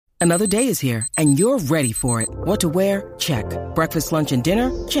Another day is here, and you're ready for it. What to wear? Check. Breakfast, lunch, and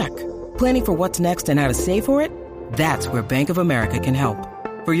dinner? Check. Planning for what's next and how to save for it? That's where Bank of America can help.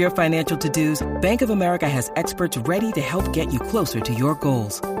 For your financial to-dos, Bank of America has experts ready to help get you closer to your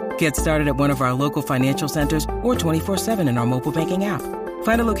goals. Get started at one of our local financial centers or 24/7 in our mobile banking app.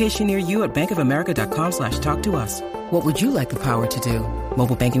 Find a location near you at bankofamerica.com/talktous. What would you like the power to do?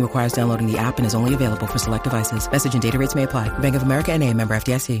 Mobile banking requires downloading the app and is only available for select devices. Message and data rates may apply. Bank of America N.A., member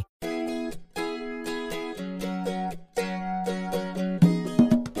FDIC.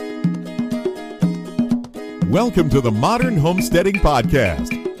 Welcome to the Modern Homesteading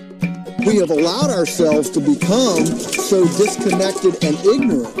Podcast. We have allowed ourselves to become so disconnected and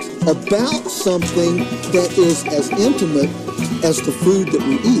ignorant about something that is as intimate as the food that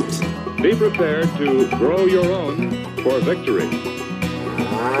we eat. Be prepared to grow your own for victory.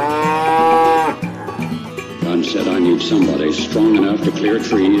 God said, I need somebody strong enough to clear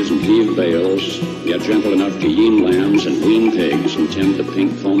trees and heave bales, yet gentle enough to yean lambs and wean pigs and tend the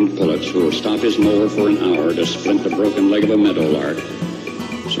pink-combed pullets who will stop his mower for an hour to splint the broken leg of a meadowlark.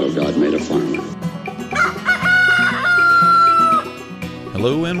 So God made a farmer.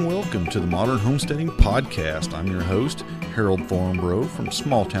 Hello and welcome to the Modern Homesteading Podcast. I'm your host, Harold Thornbrough from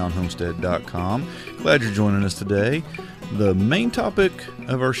smalltownhomestead.com. Glad you're joining us today. The main topic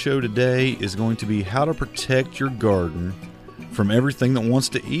of our show today is going to be how to protect your garden from everything that wants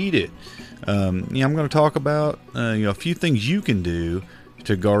to eat it. I'm going to talk about a few things you can do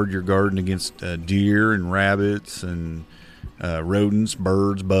to guard your garden against deer and rabbits and rodents,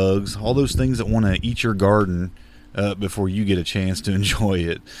 birds, bugs, all those things that want to eat your garden before you get a chance to enjoy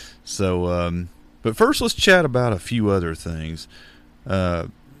it. So, but first let's chat about a few other things.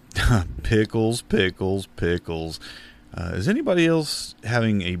 Pickles. Is anybody else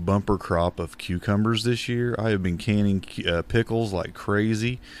having a bumper crop of cucumbers this year? I have been canning pickles like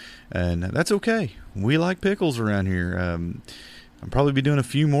crazy, and that's okay. We like pickles around here. I'll probably be doing a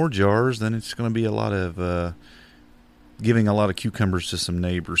few more jars. Then it's going to be a lot of giving a lot of cucumbers to some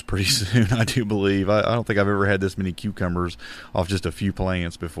neighbors pretty soon, I do believe. I don't think I've ever had this many cucumbers off just a few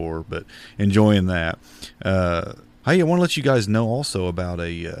plants before, but enjoying that. I want to let you guys know also about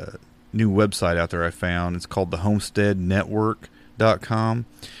a new website out there I found. It's called thehomesteadnetwork.com,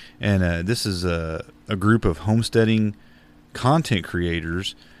 and this is a group of homesteading content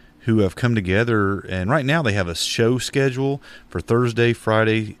creators who have come together, and right now they have a show schedule for Thursday,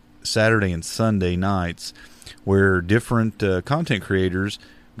 Friday, Saturday, and Sunday nights where different content creators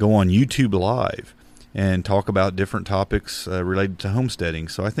go on YouTube Live and talk about different topics related to homesteading.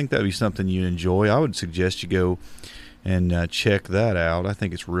 So I think that would be something you enjoy. I would suggest you go and check that out. I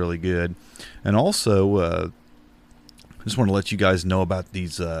think it's really good. And also, I just want to let you guys know about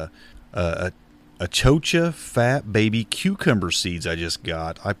these Achocha Fat Baby Cucumber seeds I just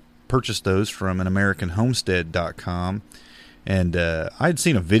got. I purchased those from AnAmericanHomestead.com, and I had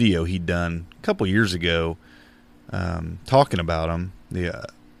seen a video he'd done a couple years ago talking about them, the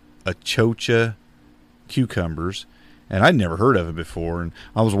Achocha cucumbers, and I'd never heard of it before. And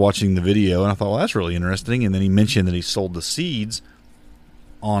I was watching the video, and I thought, well, that's really interesting. And then he mentioned that he sold the seeds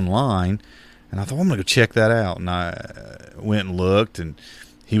online, and I thought, well, I'm going to go check that out. And I went and looked, and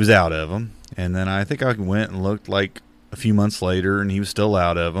he was out of them. And then I think I went and looked like a few months later, and he was still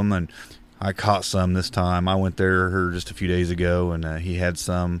out of them. And I caught some this time. I went there just a few days ago, and he had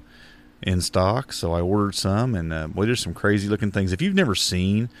some in stock, so I ordered some. And there's some crazy looking things. If you've never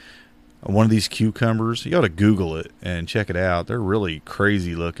seen one of these cucumbers, you ought to Google it and check it out. They're really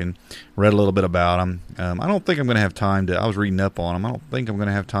crazy looking. Read a little bit about them. I don't think I'm going to have time to, I was reading up on them. I don't think I'm going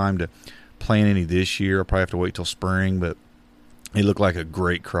to have time to plant any this year. I'll probably have to wait till spring, but they look like a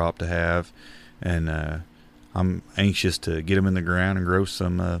great crop to have. And I'm anxious to get them in the ground and grow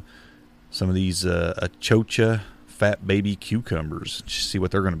some of these Achocha Fat Baby cucumbers, just see what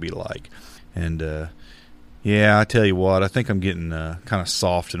they're going to be like. And yeah, I tell you what, I think I'm getting kind of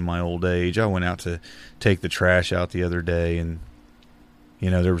soft in my old age. I went out to take the trash out the other day, and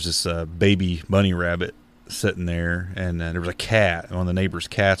there was this baby bunny rabbit sitting there, and there was a cat. One of the neighbor's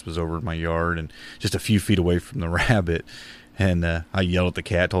cats was over in my yard, and just a few feet away from the rabbit. And I yelled at the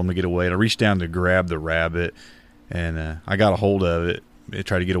cat, told him to get away. And I reached down to grab the rabbit, and I got a hold of it. It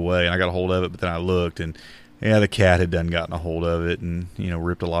tried to get away, and I got a hold of it, but then I looked, and yeah, the cat had done gotten a hold of it and,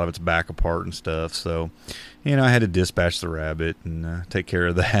 ripped a lot of its back apart and stuff. So, I had to dispatch the rabbit and take care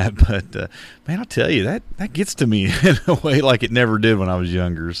of that. But, man, I'll tell you, that gets to me in a way like it never did when I was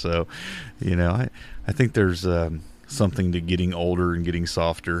younger. So, I think there's something to getting older and getting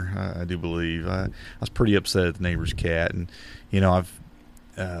softer, I do believe. I was pretty upset at the neighbor's cat. And, I've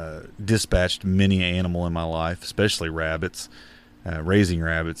dispatched many animal in my life, especially rabbits. raising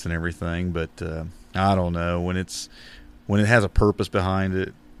rabbits and everything. But I don't know, when it has a purpose behind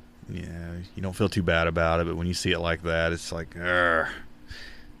it, you don't feel too bad about it. But when you see it like that, it's like,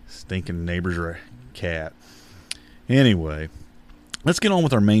 stinking neighbor's cat. Anyway, let's get on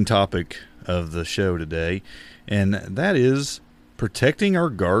with our main topic of the show today, and that is protecting our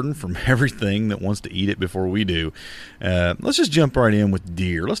garden from everything that wants to eat it before we do. Let's just jump right in with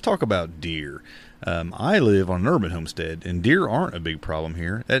deer. Let's talk about deer. I live on an urban homestead, and deer aren't a big problem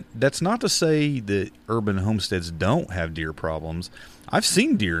here. That's not to say that urban homesteads don't have deer problems. I've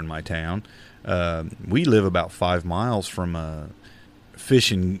seen deer in my town. We live about 5 miles from a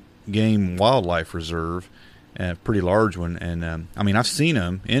fish and game wildlife reserve, a pretty large one. And I've seen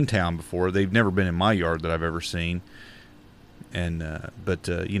them in town before. They've never been in my yard that I've ever seen. And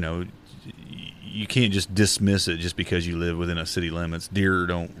you can't just dismiss it just because you live within a city limits. Deer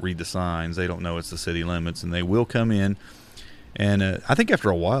don't read the signs. They don't know it's the city limits, and they will come in. And I think after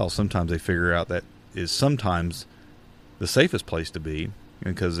a while, sometimes they figure out that is sometimes the safest place to be,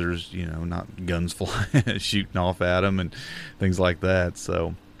 because there's not guns flying shooting off at them and things like that.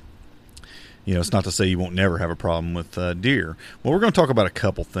 So it's not to say you won't never have a problem with deer. Well, we're going to talk about a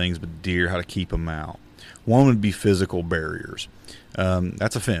couple things with deer, how to keep them out. One would be physical barriers.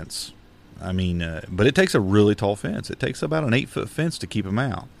 That's a fence. But it takes a really tall fence. It takes about an 8-foot fence to keep them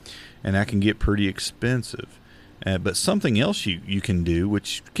out, and that can get pretty expensive. But something else you can do,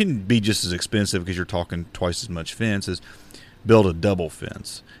 which can be just as expensive because you're talking twice as much fence, is build a double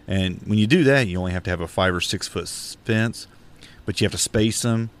fence. And when you do that, you only have to have a 5 or 6 foot fence, but you have to space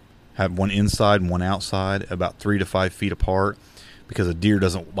them, have one inside and one outside, about 3 to 5 feet apart, because a deer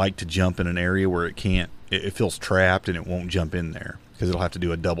doesn't like to jump in an area where it feels trapped and it won't jump in there, because it'll have to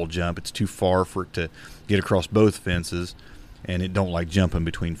do a double jump. It's too far for it to get across both fences, and it don't like jumping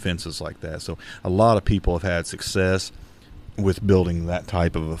between fences like that. So a lot of people have had success with building that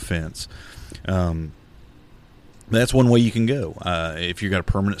type of a fence. That's one way you can go. If you've got a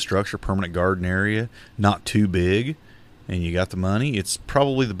permanent structure, permanent garden area, not too big, and you got the money, it's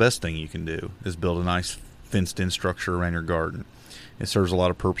probably the best thing you can do is build a nice fenced-in structure around your garden. It serves a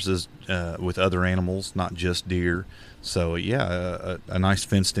lot of purposes with other animals, not just deer. So, a nice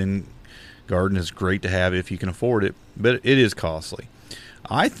fenced-in garden is great to have if you can afford it, but it is costly.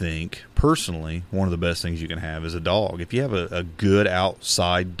 I think, personally, one of the best things you can have is a dog. If you have a good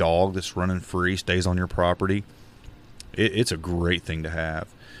outside dog that's running free, stays on your property, it's a great thing to have.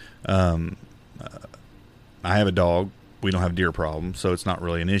 I have a dog. We don't have deer problems, so it's not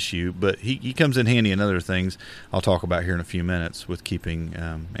really an issue. But he comes in handy in other things I'll talk about here in a few minutes with keeping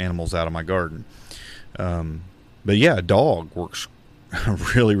animals out of my garden. A dog works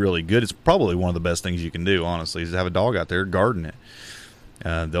really, really good. It's probably one of the best things you can do, honestly, is to have a dog out there, garden it.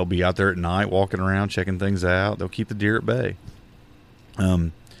 They'll be out there at night walking around, checking things out. They'll keep the deer at bay.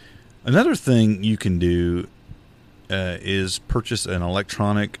 Another thing you can do is purchase an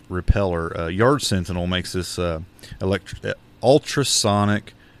electronic repeller. Yard Sentinel makes this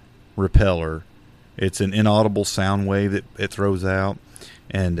ultrasonic repeller. It's an inaudible sound wave that it throws out,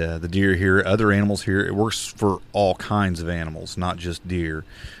 and the deer hear it, other animals hear it. It works for all kinds of animals, not just deer.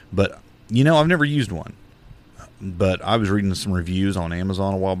 But, I've never used one. But I was reading some reviews on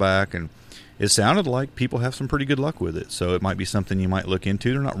Amazon a while back, and it sounded like people have some pretty good luck with it. So it might be something you might look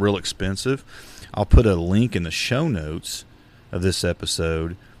into. They're not real expensive. I'll put a link in the show notes of this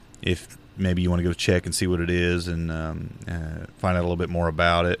episode if maybe you want to go check and see what it is and find out a little bit more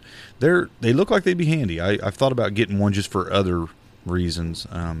about it. They look like they'd be handy. I've thought about getting one just for other reasons,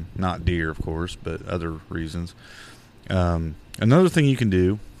 not deer, of course, but other reasons. Another thing you can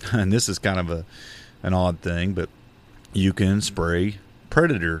do, and this is kind of an odd thing, but you can spray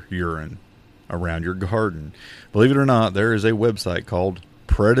predator urine around your garden. Believe it or not, there is a website called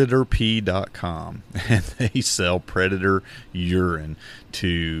PredatorP.com, and they sell predator urine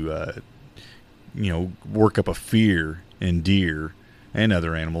to work up a fear in deer and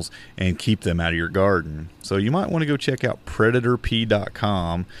other animals and keep them out of your garden. So you might want to go check out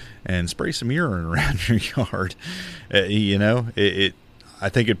PredatorP.com and spray some urine around your yard. I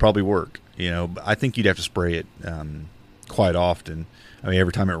think it'd probably work. I think you'd have to spray it quite often.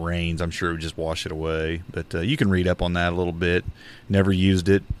 Every time it rains, I'm sure it would just wash it away. But you can read up on that a little bit. Never used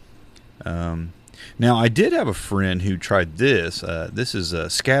it. Now, I did have a friend who tried this. This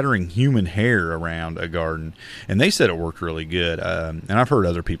is scattering human hair around a garden. And they said it worked really good. And I've heard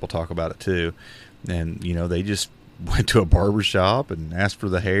other people talk about it too. And, they just went to a barber shop and asked for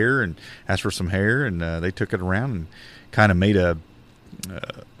the hair and asked for some hair. And they took it around and kind of made a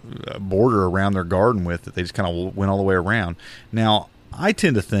border around their garden with it. They just kind of went all the way around. Now, I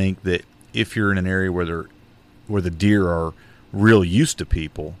tend to think that if you're in an area where the deer are real used to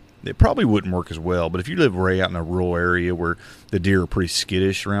people, it probably wouldn't work as well. But if you live way out in a rural area where the deer are pretty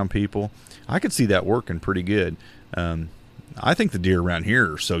skittish around people, I could see that working pretty good. I think the deer around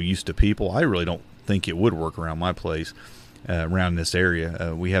here are so used to people, I really don't think it would work around my place, around this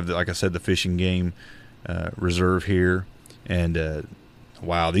area. We have, like I said, the Fish and Game reserve here, and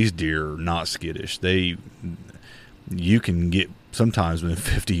wow, these deer are not skittish. You can get sometimes within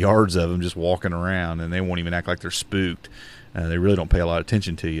 50 yards of them just walking around, and they won't even act like they're spooked. They really don't pay a lot of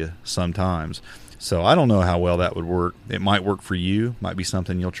attention to you sometimes. So I don't know how well that would work. It might work for you. Might be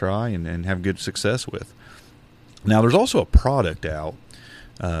something you'll try and have good success with. Now, there's also a product out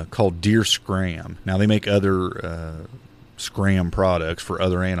called Deer Scram. Now, they make other scram products for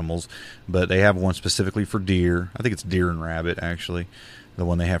other animals, but they have one specifically for deer. I think it's deer and rabbit, actually, the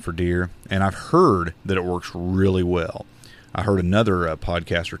one they have for deer. And I've heard that it works really well. I heard another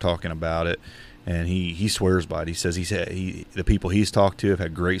podcaster talking about it, and he swears by it. He says the people he's talked to have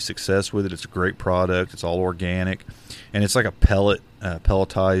had great success with it. It's a great product. It's all organic, and it's like a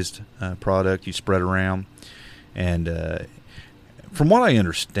pelletized product you spread around. And from what I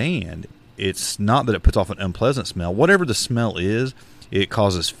understand, it's not that it puts off an unpleasant smell. Whatever the smell is, it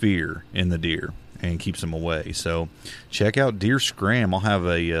causes fear in the deer and keeps them away. So check out Deer Scram. I'll have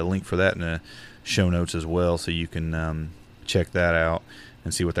a link for that in the show notes as well, so you can check that out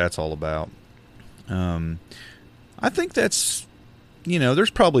and see what that's all about. I think that's,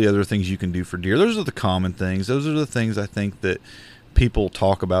 there's probably other things you can do for deer. Those are the common things. Those are the things I think that people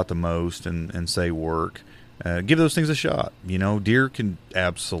talk about the most and say work. Give those things a shot. Deer can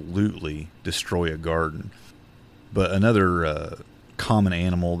absolutely destroy a garden. But another common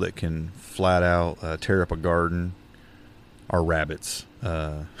animal that can flat out tear up a garden are rabbits.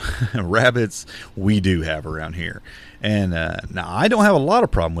 Rabbits we do have around here. And now I don't have a lot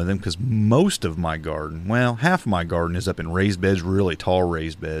of problem with them because most of my garden, half of my garden is up in raised beds, really tall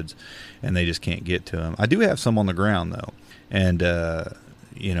raised beds, and they just can't get to them. I do have some on the ground, though. And,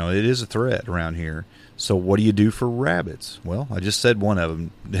 it is a threat around here. So what do you do for rabbits? Well, I just said one of them,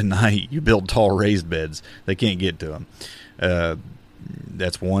 didn't I? You build tall raised beds. They can't get to them.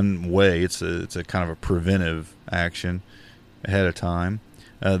 That's one way. It's a kind of a preventive action ahead of time.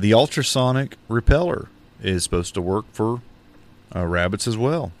 The ultrasonic repeller is supposed to work for rabbits as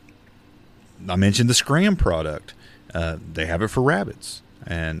well. I mentioned the Scram product. They have it for rabbits.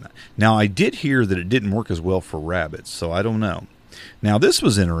 And now I did hear that it didn't work as well for rabbits, so I don't know. Now this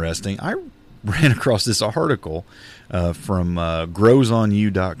was interesting. I ran across this article from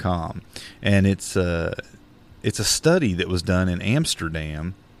growsonu.com, and it's a study that was done in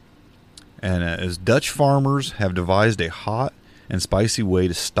Amsterdam, and as Dutch farmers have devised a hot and spicy way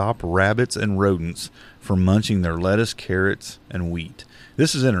to stop rabbits and rodents from munching their lettuce, carrots, and wheat.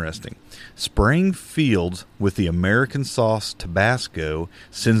 This is interesting. Spraying fields with the American sauce Tabasco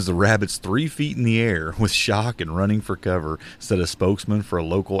sends the rabbits 3 feet in the air with shock and running for cover, said a spokesman for a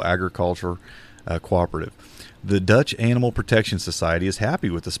local agriculture cooperative. The Dutch Animal Protection Society is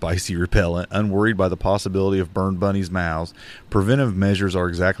happy with the spicy repellent, unworried by the possibility of burned bunnies' mouths. Preventive measures are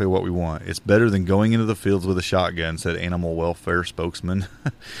exactly what we want. It's better than going into the fields with a shotgun, said animal welfare spokesman.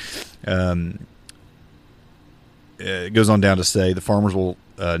 It goes on down to say the farmers will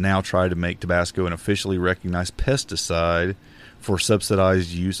now try to make Tabasco an officially recognized pesticide for subsidized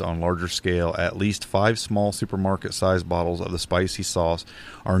use on larger scale. At least 5 small supermarket-sized bottles of the spicy sauce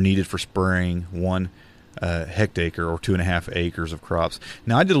are needed for spraying 1 hectare or 2.5 acres of crops.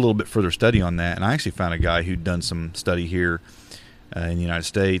 Now, I did a little bit further study on that, and I actually found a guy who'd done some study here in the United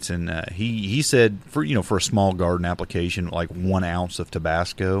States, and he said for a small garden application, like 1 ounce of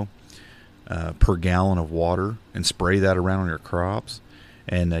Tabasco per gallon of water, and spray that around on your crops.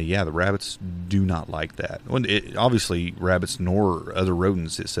 And the rabbits do not like that. Obviously, rabbits nor other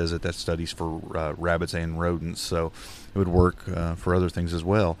rodents. It says that study's for rabbits and rodents, so it would work for other things as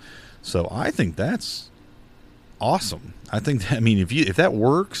well. So I think that's awesome. I think if that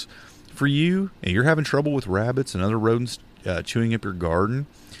works for you and you're having trouble with rabbits and other rodents chewing up your garden,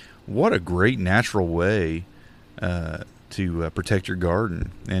 what a great natural way to protect your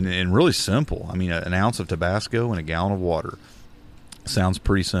garden, and really simple. An ounce of Tabasco and a gallon of water. Sounds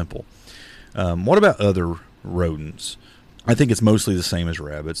pretty simple. What about other rodents? I think it's mostly the same as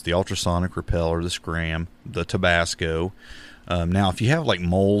rabbits. The ultrasonic repeller, the Scram, the Tabasco. Now, if you have like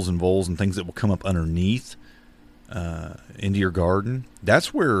moles and voles and things that will come up underneath into your garden,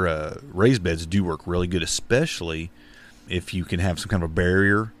 that's where raised beds do work really good, especially if you can have some kind of a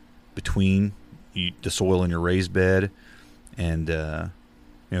barrier between the soil in your raised bed and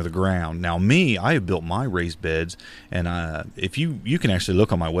the ground. Now, I have built my raised beds, and if you can actually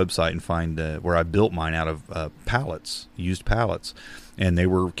look on my website and find where I built mine out of pallets, used pallets, and they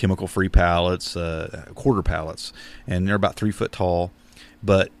were chemical-free pallets, quarter pallets, and they're about 3 foot tall.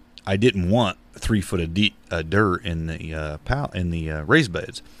 But I didn't want 3 foot of deep dirt in the raised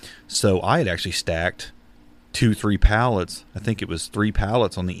beds, so I had actually stacked 2-3 pallets. I think it was 3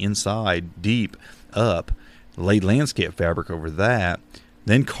 pallets on the inside, deep up, laid landscape fabric over that,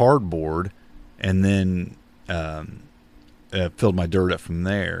 then cardboard, and then filled my dirt up from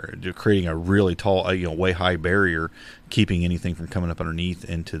there, creating a really tall, way high barrier, keeping anything from coming up underneath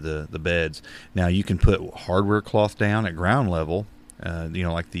into the beds. Now you can put hardware cloth down at ground level,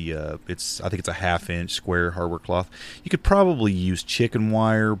 like I think it's a 1/2 inch square hardware cloth. You could probably use chicken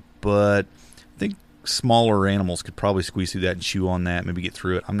wire, but I think smaller animals could probably squeeze through that and chew on that, maybe get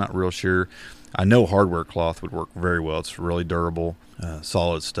through it. I'm not real sure. I know hardware cloth would work very well. It's really durable,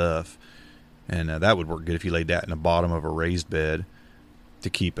 solid stuff. And that would work good if you laid that in the bottom of a raised bed to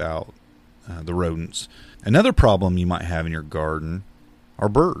keep out the rodents. Another problem you might have in your garden are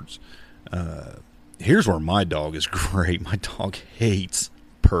birds. Here's where my dog is great. My dog hates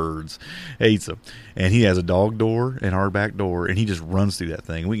birds, hates them. And he has a dog door in our back door, and he just runs through that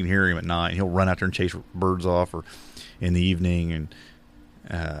thing. We can hear him at night, and he'll run out there and chase birds off, or in the evening. And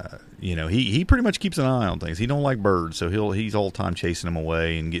he pretty much keeps an eye on things. He don't like birds, so he's all the time chasing them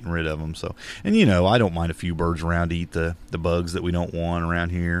away and getting rid of them. So, and I don't mind a few birds around to eat the bugs that we don't want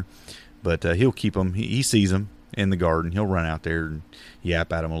around here, but he'll keep them. He sees them in the garden. He'll run out there and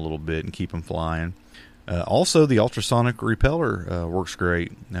yap at them a little bit and keep them flying. Also, the ultrasonic repeller works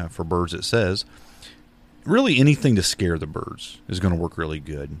great for birds. It says really anything to scare the birds is going to work really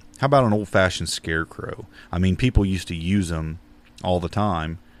good. How about an old-fashioned scarecrow? I mean, people used to use them all the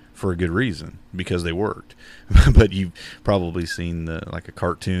time for a good reason, because they worked. But you've probably seen a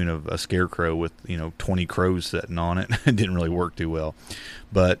cartoon of a scarecrow with 20 crows sitting on it. It didn't really work too well,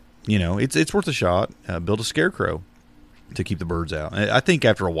 but it's worth a shot. Build a scarecrow to keep the birds out. I think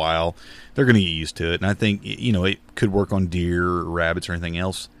after a while they're going to get used to it, and I think it could work on deer or rabbits or anything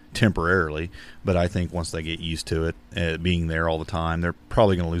else temporarily, but I think once they get used to it being there all the time, they're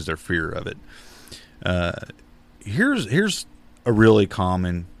probably going to lose their fear of it. Here's a really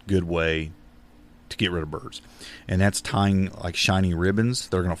common good way to get rid of birds, and that's tying shiny ribbons.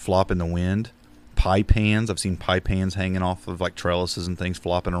 They're going to flop in the wind. Pie pans, I've seen pie pans hanging off of trellises and things,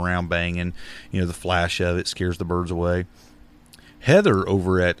 flopping around, banging. The flash of it scares the birds away. Heather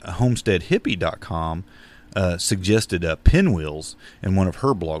over at homesteadhippie.com suggested pinwheels in one of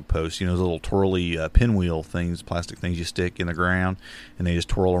her blog posts. Those little twirly pinwheel things, plastic things you stick in the ground and they just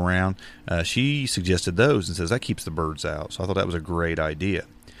twirl around. She suggested those and says that keeps the birds out. So I thought that was a great idea.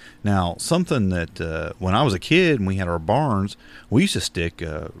 Now, something that when I was a kid and we had our barns, we used to stick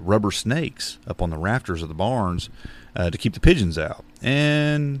rubber snakes up on the rafters of the barns to keep the pigeons out.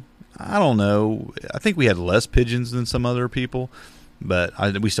 And I don't know, I think we had less pigeons than some other people, but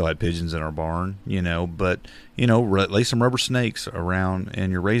we still had pigeons in our barn, but, lay some rubber snakes around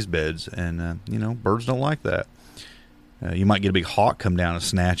in your raised beds, and, birds don't like that. You might get a big hawk come down and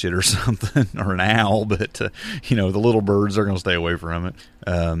snatch it or something, or an owl, but, the little birds are going to stay away from it.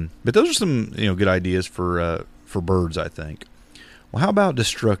 But those are some, good ideas for birds, I think. Well, how about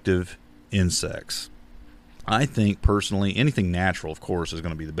destructive insects? I think, personally, anything natural, of course, is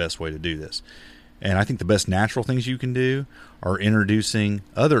going to be the best way to do this. And I think the best natural things you can do are introducing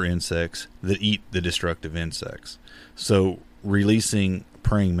other insects that eat the destructive insects. So releasing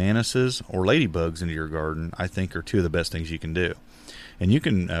praying mantises or ladybugs into your garden, I think, are two of the best things you can do. And you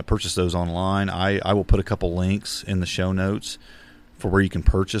can purchase those online. I will put a couple links in the show notes for where you can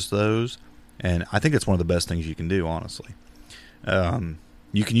purchase those. And I think that's one of the best things you can do, honestly.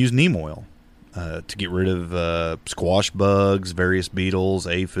 You can use neem oil to get rid of squash bugs, various beetles,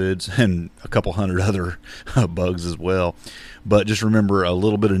 aphids, and a couple hundred other bugs as well. But just remember, a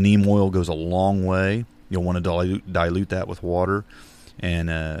little bit of neem oil goes a long way. You'll want to dilute that with water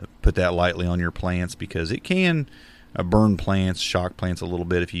and put that lightly on your plants, because it can burn plants, shock plants a little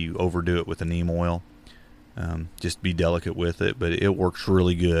bit if you overdo it with the neem oil. Just be delicate with it, but it works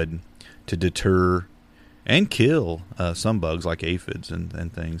really good to deter and kill some bugs like aphids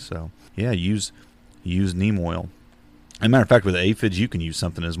and things. So yeah, use neem oil. As a matter of fact, with aphids, you can use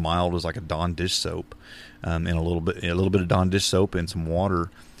something as mild as a Dawn dish soap, and a little bit of Dawn dish soap and some water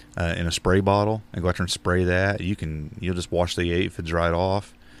in a spray bottle, and go out there and spray that. You'll just wash the aphids right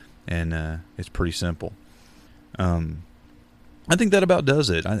off, and it's pretty simple. I think that about does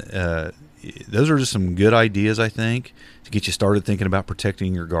it. Those are just some good ideas, I think, to get you started thinking about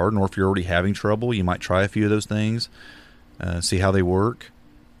protecting your garden. Or if you're already having trouble, you might try a few of those things, see how they work.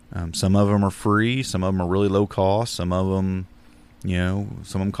 Some of them are free. Some of them are really low cost. Some of them, some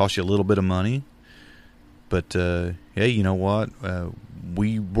of them cost you a little bit of money. But, hey, you know what?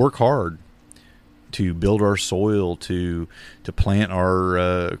 We work hard to build our soil, to plant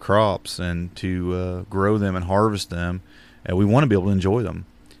our crops, and to grow them and harvest them. And we want to be able to enjoy them.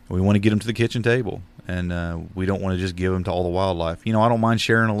 We want to get them to the kitchen table. And we don't want to just give them to all the wildlife. I don't mind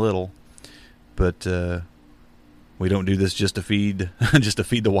sharing a little, but we don't do this just to feed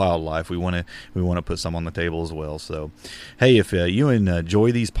the wildlife. We want to put some on the table as well. So, hey, if you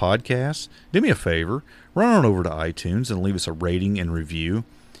enjoy these podcasts, do me a favor, run on over to iTunes and leave us a rating and review,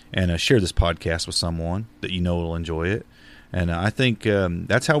 and share this podcast with someone that you know will enjoy it. And I think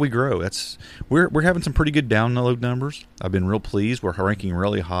that's how we grow. We're having some pretty good download numbers. I've been real pleased. We're ranking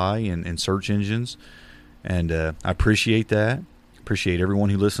really high in search engines, and I appreciate that. Appreciate everyone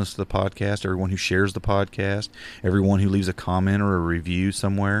who listens to the podcast, everyone who shares the podcast, everyone who leaves a comment or a review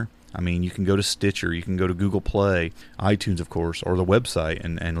somewhere. I mean, you can go to Stitcher, you can go to Google Play, iTunes, of course, or the website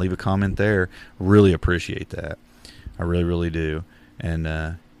and leave a comment there. Really appreciate that. I really, really do. And,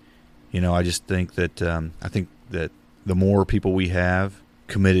 I just think that the more people we have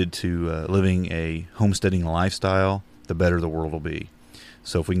committed to living a homesteading lifestyle, the better the world will be.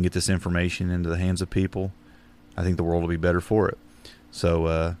 So if we can get this information into the hands of people, I think the world will be better for it.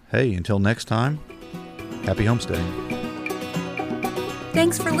 So, hey, until next time, happy homesteading.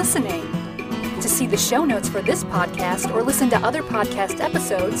 Thanks for listening. To see the show notes for this podcast or listen to other podcast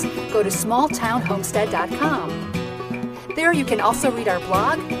episodes, go to smalltownhomestead.com. There you can also read our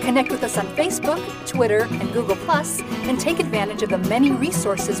blog, connect with us on Facebook, Twitter, and Google+, and take advantage of the many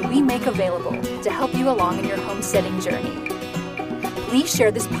resources we make available to help you along in your homesteading journey. Please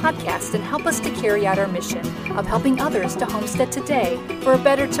share this podcast and help us to carry out our mission of helping others to homestead today for a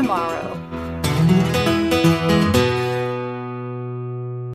better tomorrow.